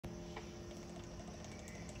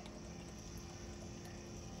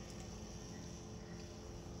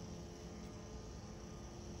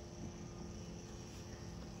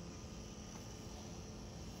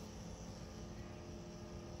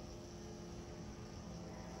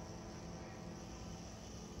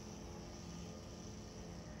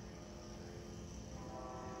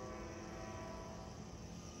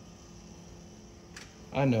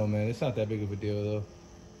I know, man. It's not that big of a deal, though.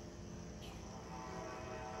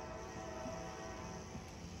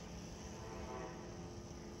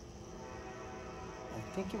 I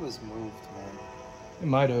think it was moved, man. It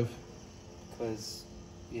might have. Because,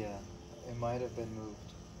 yeah, it might have been moved.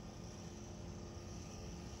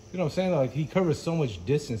 You know what I'm saying? Like, he covers so much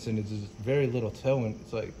distance and it's just very little towing.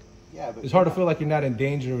 It's like, Yeah, but it's hard to feel like you're not in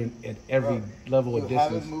danger at every Bro, level of you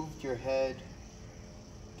distance. haven't moved your head.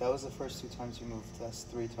 That was the first 2 times you moved. That's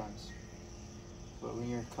 3 times. But when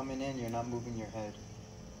you're coming in, you're not moving your head.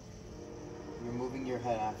 You're moving your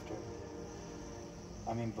head after.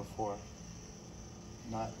 I mean before.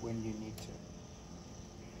 Not when you need to.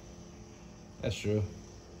 That's true.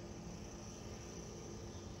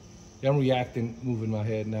 Yeah, I'm reacting, moving my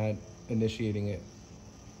head, not initiating it.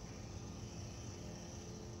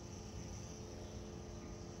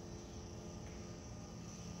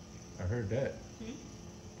 I heard that.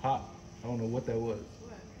 Pop. I don't know what that was.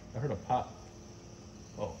 What? I heard a pop.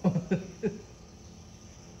 Oh.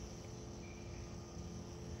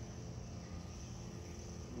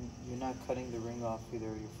 You're not cutting the ring off either,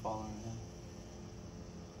 you're following him.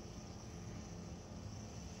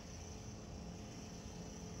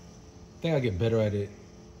 I think I get better at it.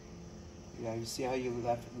 Yeah, you see how you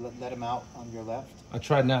let him out on your left? I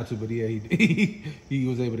tried not to, but yeah, he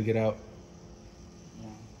was able to get out. Yeah.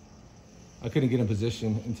 I couldn't get in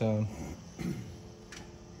position in time.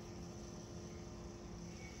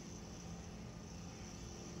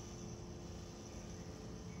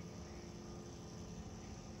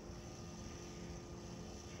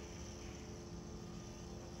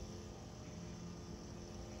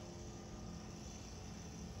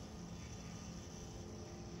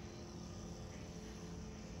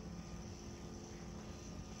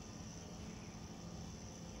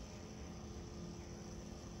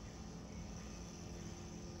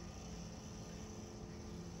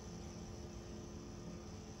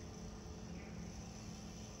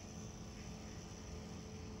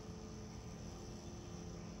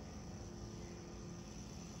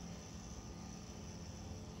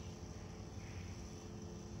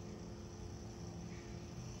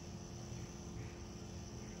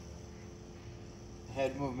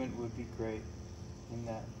 Head movement would be great in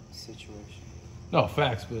that situation. No,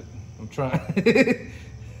 facts, but I'm trying.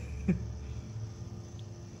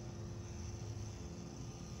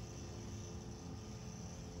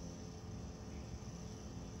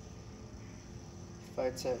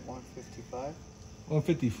 Fights at 155?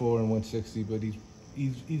 154 and 160, but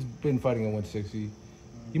he's been fighting at 160.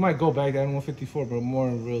 He might go back down to 154, but more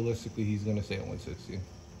realistically, he's gonna stay at 160.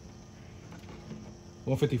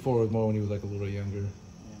 154 was more when he was like a little younger. Yeah.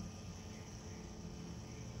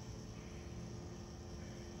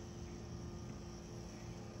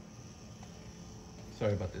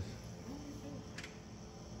 Sorry about this.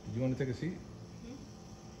 Did you want to take a seat?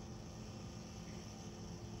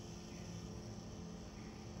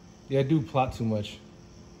 Yeah, I do plot too much.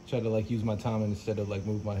 Try to like use my time instead of like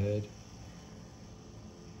move my head.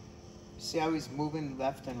 See how he's moving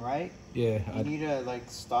left and right? Yeah. You need to like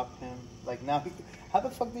stop him. Like now, how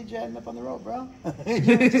the fuck did you end up on the road, bro?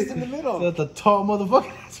 You were just in the middle. That's a tall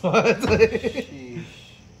motherfucker. That's why. Sheesh.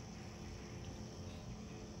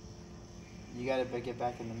 You gotta get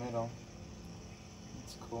back in the middle.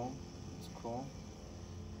 It's cool. It's cool.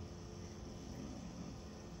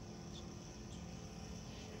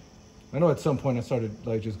 I know at some point I started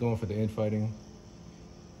like just going for the infighting.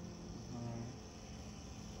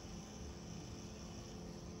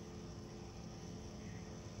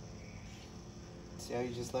 See how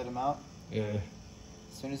you just let him out? Yeah. As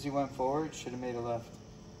soon as he went forward, should have made a left.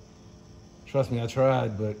 Trust me, I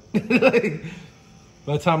tried, but like,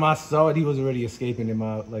 by the time I saw it, he was already escaping in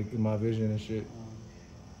my vision and shit.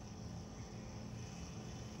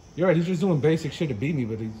 You're right. He's just doing basic shit to beat me,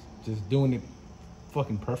 but he's just doing it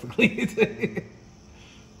fucking perfectly.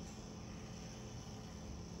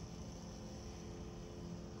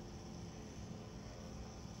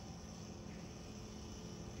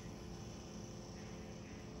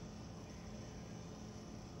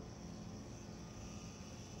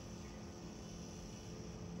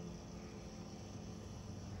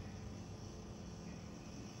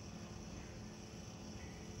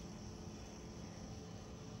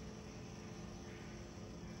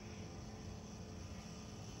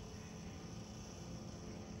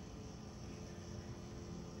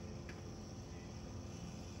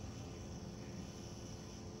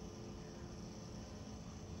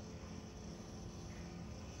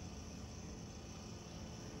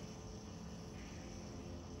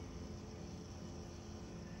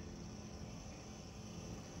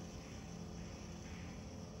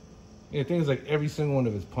 Yeah, the thing is, like, every single one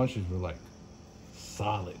of his punches were, like,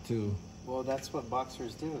 solid, too. Well, that's what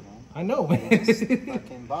boxers do, man. I know, man. They just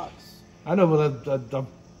fucking box. I know, but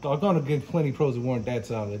I've gone against plenty pros that weren't that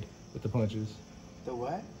solid with the punches. The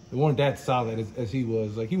what? They weren't that solid as he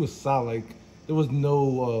was. Like, he was solid. Like, there was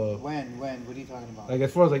no... When? What are you talking about? Like,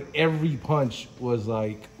 as far as, like, every punch was,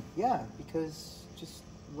 like... Yeah, because just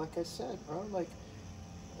like I said, bro, like,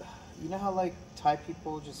 you know how, like, Thai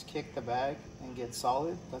people just kick the bag and get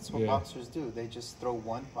solid? That's what boxers do. They just throw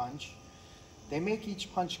one punch. They make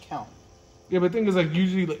each punch count. Yeah, but the thing is, like,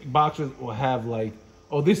 usually like, boxers will have, like,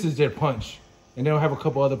 oh, this is their punch. And they'll have a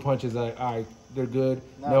couple other punches that, all right, they're good.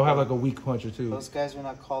 No, they'll have, like, a weak punch or two. Those guys are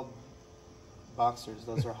not called boxers.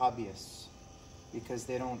 Those are hobbyists because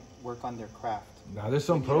they don't work on their craft. Nah, there's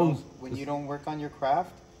some pros. When you don't work on your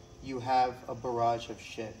craft, you have a barrage of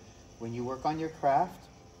shit. When you work on your craft,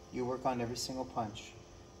 you work on every single punch.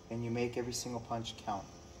 And you make every single punch count.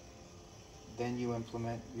 Then you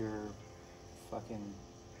implement your fucking...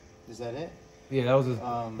 Is that it? Yeah, that was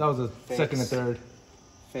a fakes, second and third.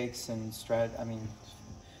 Fakes and strat... I mean...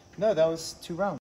 No, that was 2 rounds.